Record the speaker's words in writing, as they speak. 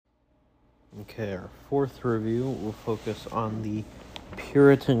Okay, our fourth review will focus on the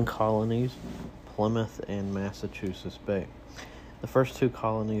Puritan colonies, Plymouth and Massachusetts Bay. The first two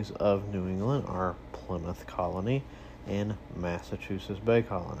colonies of New England are Plymouth Colony and Massachusetts Bay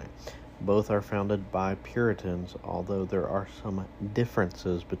Colony. Both are founded by Puritans, although there are some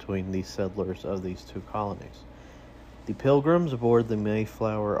differences between the settlers of these two colonies. The Pilgrims aboard the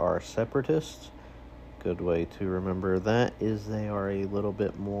Mayflower are separatists. Good way to remember that is they are a little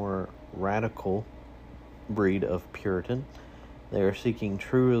bit more radical breed of Puritan. They are seeking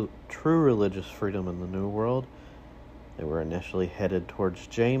true religious freedom in the New World. They were initially headed towards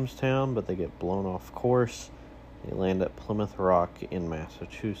Jamestown, but they get blown off course. They land at Plymouth Rock in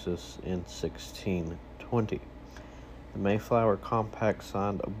Massachusetts in 1620. The Mayflower Compact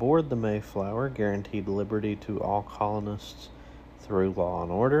signed aboard the Mayflower guaranteed liberty to all colonists through law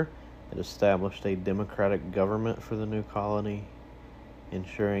and order. It established a democratic government for the new colony,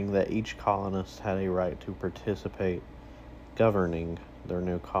 ensuring that each colonist had a right to participate governing their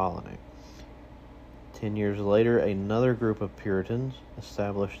new colony. 10 years later, another group of Puritans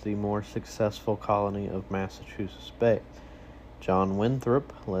established the more successful colony of Massachusetts Bay. John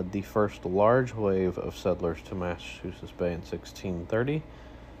Winthrop led the first large wave of settlers to Massachusetts Bay in 1630.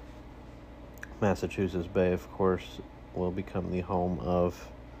 Massachusetts Bay, of course, will become the home of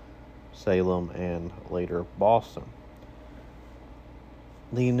Salem and later Boston.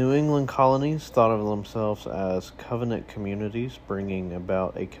 The New England colonies thought of themselves as covenant communities, bringing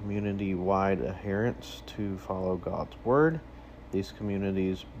about a community-wide adherence to follow God's word. These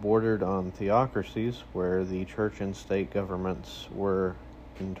communities bordered on theocracies where the church and state governments were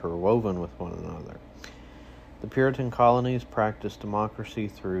interwoven with one another. The Puritan colonies practiced democracy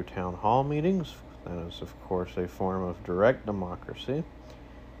through town hall meetings. That is, of course, a form of direct democracy.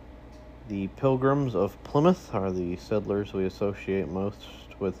 The Pilgrims of Plymouth are the settlers we associate most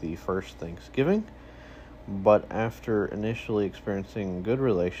with the first Thanksgiving, but after initially experiencing good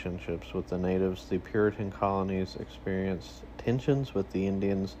relationships with the natives, the Puritan colonies experienced tensions with the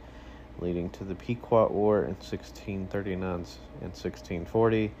Indians, leading to the Pequot War in 1639 and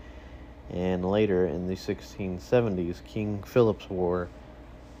 1640, and later in the 1670s, King Philip's War,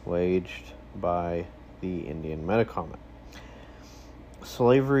 waged by the Indian Metacomet.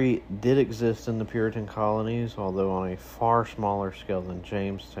 Slavery did exist in the Puritan colonies, although on a far smaller scale than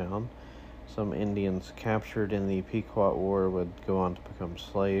Jamestown. Some Indians captured in the Pequot War would go on to become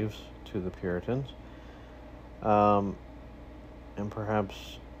slaves to the Puritans. And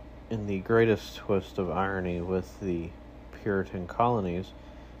perhaps in the greatest twist of irony with the Puritan colonies,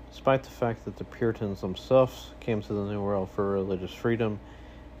 despite the fact that the Puritans themselves came to the New World for religious freedom,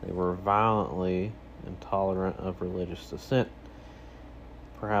 they were violently intolerant of religious dissent.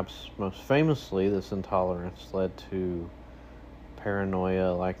 Perhaps most famously, this intolerance led to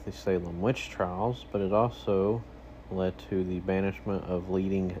paranoia like the Salem witch trials, but it also led to the banishment of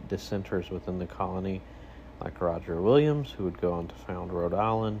leading dissenters within the colony, like Roger Williams, who would go on to found Rhode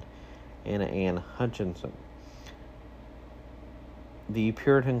Island, and Anne Hutchinson. The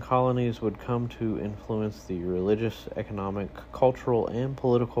Puritan colonies would come to influence the religious, economic, cultural, and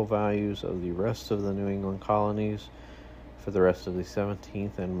political values of the rest of the New England colonies for the rest of the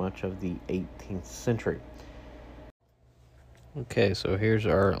 17th and much of the 18th century. Okay, so here's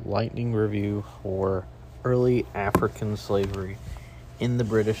our lightning review for early African slavery in the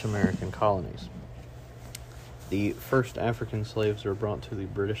British American colonies. The first African slaves were brought to the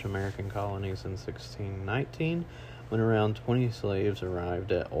British American colonies in 1619, when around 20 slaves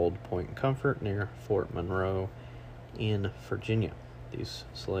arrived at Old Point Comfort near Fort Monroe in Virginia. These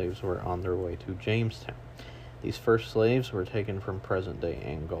slaves were on their way to Jamestown. These first slaves were taken from present-day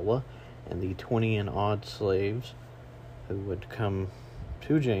Angola, and the 20 and odd slaves who would come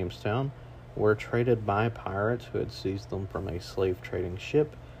to Jamestown were traded by pirates who had seized them from a slave-trading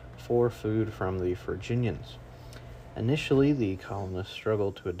ship for food from the Virginians. Initially, the colonists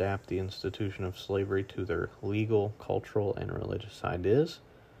struggled to adapt the institution of slavery to their legal, cultural, and religious ideas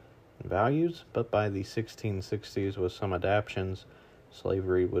and values, but by the 1660s, with some adaptations,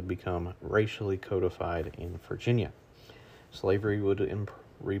 slavery would become racially codified in Virginia. Slavery would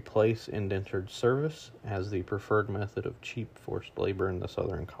replace indentured service as the preferred method of cheap forced labor in the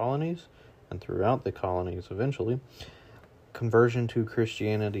southern colonies and throughout the colonies eventually. Conversion to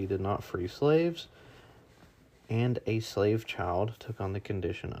Christianity did not free slaves, and a slave child took on the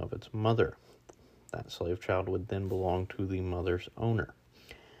condition of its mother. That slave child would then belong to the mother's owner.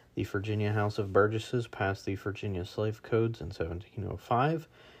 The Virginia House of Burgesses passed the Virginia Slave Codes in 1705,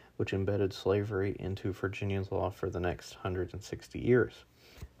 which embedded slavery into Virginia's law for the next 160 years.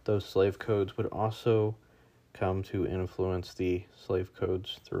 Those slave codes would also come to influence the slave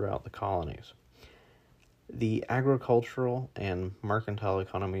codes throughout the colonies. The agricultural and mercantile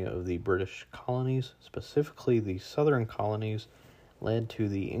economy of the British colonies, specifically the southern colonies, led to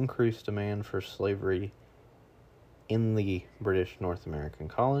the increased demand for slavery in the British North American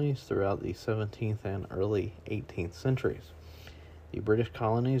colonies throughout the 17th and early 18th centuries. The British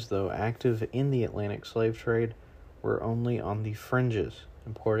colonies, though active in the Atlantic slave trade, were only on the fringes,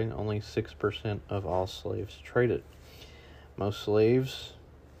 importing only 6% of all slaves traded. Most slaves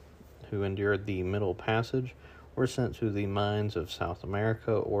who endured the Middle Passage were sent to the mines of South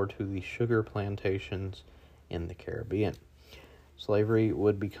America or to the sugar plantations in the Caribbean. Slavery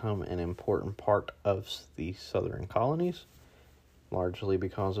would become an important part of the southern colonies, largely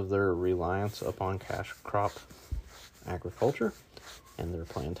because of their reliance upon cash crop agriculture and their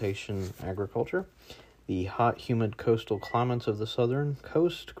plantation agriculture. The hot, humid coastal climates of the southern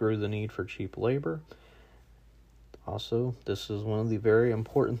coast grew the need for cheap labor. Also, this is one of the very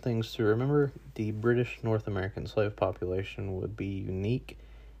important things to remember. The British North American slave population would be unique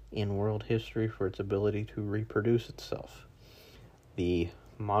in world history for its ability to reproduce itself. The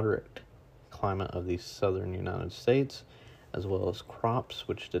moderate climate of the southern United States, as well as crops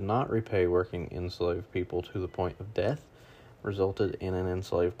which did not repay working enslaved people to the point of death, resulted in an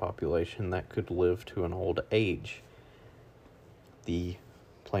enslaved population that could live to an old age. The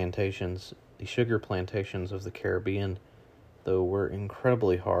sugar plantations of the Caribbean, though, were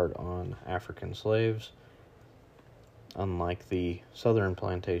incredibly hard on African slaves, unlike the southern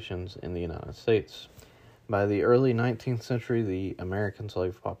plantations in the United States. By the early 19th century, the American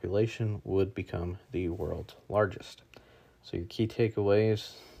slave population would become the world's largest. So your key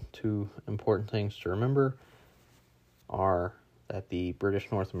takeaways, two important things to remember, are that the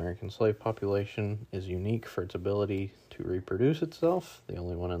British North American slave population is unique for its ability to reproduce itself, the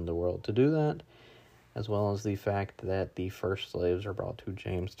only one in the world to do that, as well as the fact that the first slaves are brought to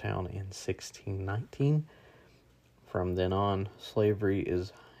Jamestown in 1619. From then on, slavery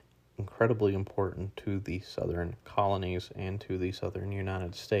is incredibly important to the southern colonies and to the southern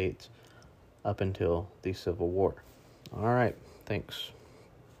United States up until the Civil War. All right, thanks.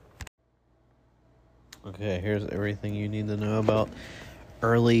 Okay, here's everything you need to know about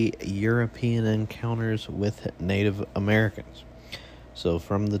early European encounters with Native Americans. So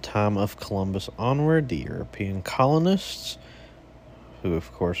from the time of Columbus onward, the European colonists, who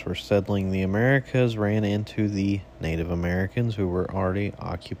of course were settling the Americas, ran into the Native Americans who were already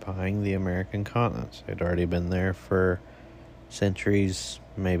occupying the American continents. They'd already been there for centuries,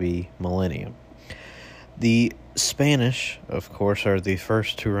 maybe millennium. The Spanish, of course, are the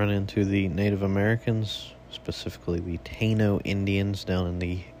first to run into the Native Americans, specifically the Taino Indians down in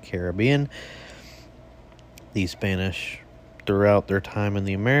the Caribbean. The Spanish, throughout their time in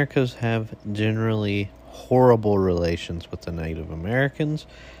the Americas, have generally horrible relations with the Native Americans,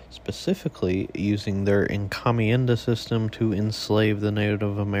 specifically using their encomienda system to enslave the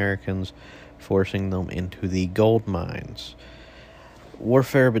Native Americans, forcing them into the gold mines.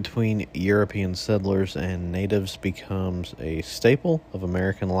 Warfare between European settlers and natives becomes a staple of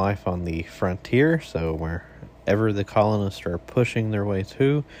American life on the frontier, so wherever the colonists are pushing their way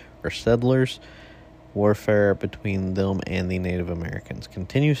to, or settlers, warfare between them and the Native Americans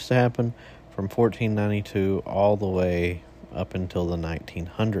continues to happen from 1492 all the way up until the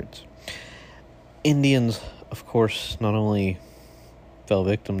 1900s. Indians, of course, not only fell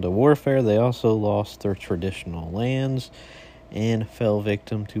victim to warfare, they also lost their traditional lands and fell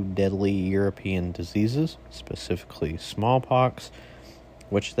victim to deadly European diseases, specifically smallpox,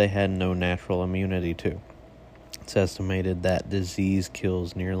 which they had no natural immunity to. It's estimated that disease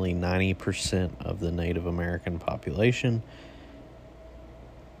kills nearly 90% of the Native American population.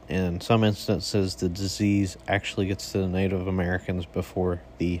 In some instances, the disease actually gets to the Native Americans before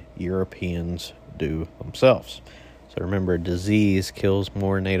the Europeans do themselves. So remember, disease kills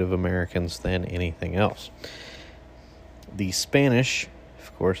more Native Americans than anything else. The Spanish,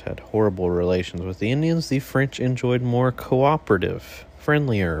 of course, had horrible relations with the Indians. The French enjoyed more cooperative,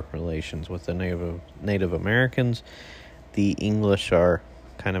 friendlier relations with the Native Americans. The English are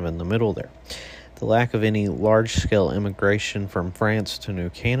kind of in the middle there. The lack of any large-scale immigration from France to New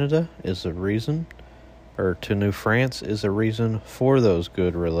Canada is a reason, or to New France is a reason for those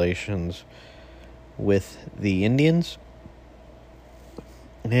good relations with the Indians.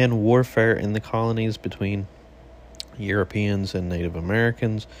 And warfare in the colonies between Europeans and Native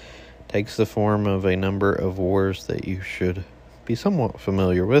Americans takes the form of a number of wars that you should be somewhat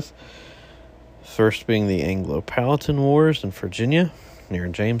familiar with. First being the Anglo-Powhatan Wars in Virginia, near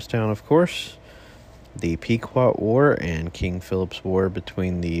Jamestown, of course. The Pequot War and King Philip's War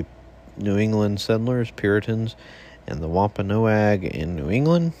between the New England settlers, Puritans, and the Wampanoag in New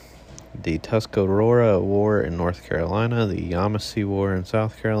England, the Tuscarora War in North Carolina, the Yamasee War in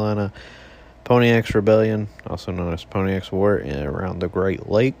South Carolina, Pontiac's Rebellion, also known as Pontiac's War, around the Great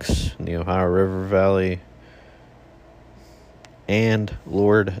Lakes, in the Ohio River Valley, and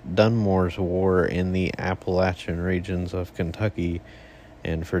Lord Dunmore's War in the Appalachian regions of Kentucky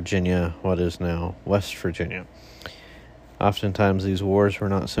and Virginia, what is now West Virginia. Oftentimes these wars were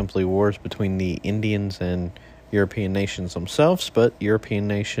not simply wars between the Indians and European nations themselves, but European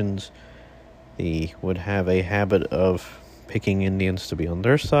nations would have a habit of picking Indians to be on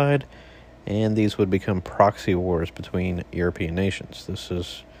their side, and these would become proxy wars between European nations. This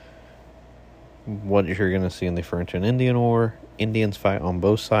is what you're going to see in the French and Indian War. Indians fight on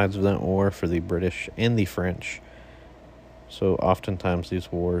both sides of that war for the British and the French. So oftentimes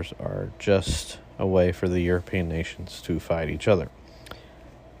these wars are just a way for the European nations to fight each other.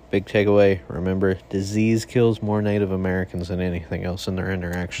 Big takeaway, remember, disease kills more Native Americans than anything else in their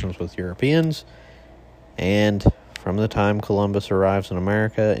interactions with Europeans. And from the time Columbus arrives in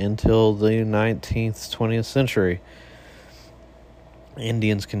America until the 19th, 20th century,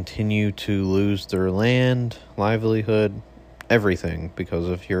 Indians continue to lose their land, livelihood, everything because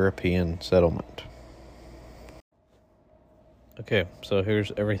of European settlement. Okay, so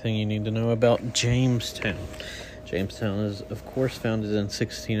here's everything you need to know about Jamestown. Jamestown is, of course, founded in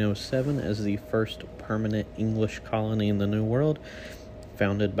 1607 as the first permanent English colony in the New World,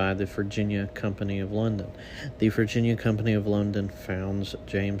 founded by the Virginia Company of London. The Virginia Company of London founds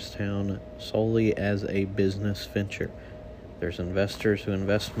Jamestown solely as a business venture. There's investors who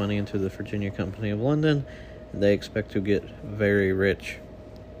invest money into the Virginia Company of London, and they expect to get very rich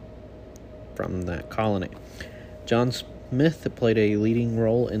from that colony. John Smith played a leading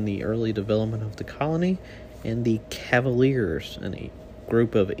role in the early development of the colony, and the Cavaliers, a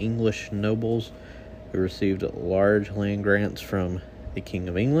group of English nobles who received large land grants from the King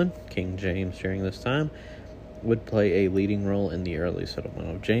of England, King James during this time, would play a leading role in the early settlement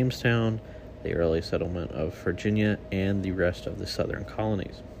of Jamestown, the early settlement of Virginia, and the rest of the southern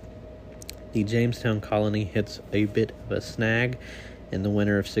colonies. The Jamestown colony hits a bit of a snag in the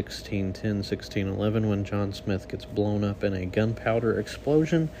winter of 1610-1611 when John Smith gets blown up in a gunpowder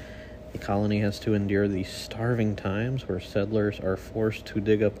explosion. The colony has to endure the starving times where settlers are forced to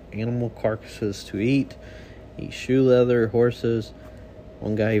dig up animal carcasses to eat shoe leather, horses.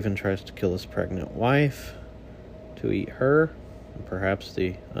 One guy even tries to kill his pregnant wife to eat her, and perhaps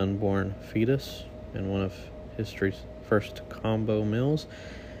the unborn fetus in one of history's first combo meals.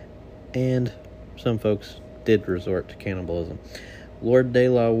 And some folks did resort to cannibalism. Lord de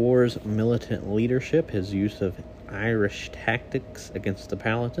la Warre's militant leadership, his use of Irish tactics against the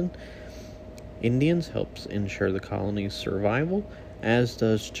Palatine Indians helps ensure the colony's survival, as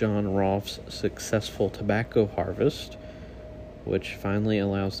does John Rolfe's successful tobacco harvest, which finally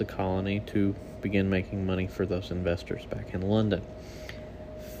allows the colony to begin making money for those investors back in London.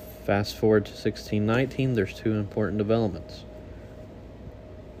 Fast forward to 1619, there's two important developments.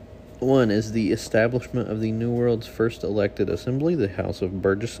 One is the establishment of the New World's first elected assembly, the House of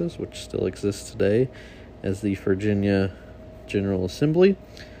Burgesses, which still exists today as the Virginia General Assembly.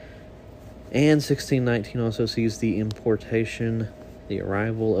 And 1619 also sees the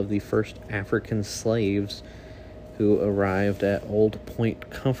arrival of the first African slaves who arrived at Old Point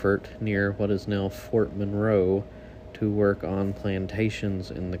Comfort near what is now Fort Monroe to work on plantations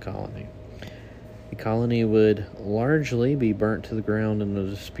in the colony. The colony would largely be burnt to the ground in a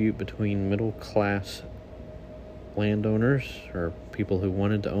dispute between middle-class landowners, or people who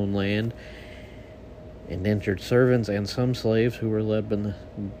wanted to own land, indentured servants, and some slaves who were led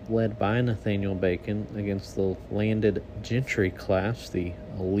by Nathaniel Bacon against the landed gentry class, the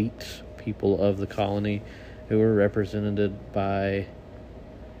elite people of the colony, who were represented by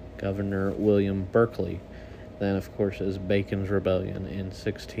Governor William Berkeley. Then, of course, is Bacon's Rebellion in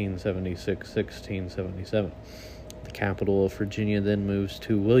 1676-1677. The capital of Virginia then moves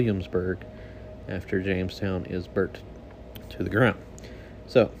to Williamsburg after Jamestown is burnt to the ground.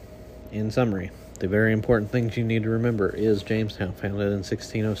 So, in summary, the very important things you need to remember is Jamestown, founded in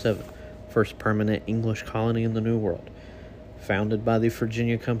 1607, first permanent English colony in the New World. Founded by the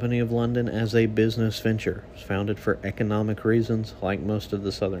Virginia Company of London as a business venture. It was founded for economic reasons, like most of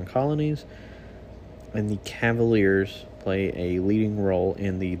the southern colonies. And the Cavaliers play a leading role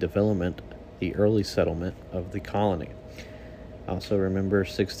in the early settlement of the colony. Also remember,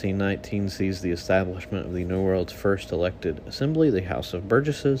 1619 sees the establishment of the New World's first elected assembly, the House of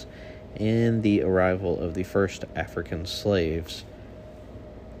Burgesses, and the arrival of the first African slaves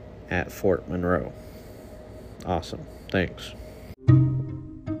at Fort Monroe. Awesome. Thanks.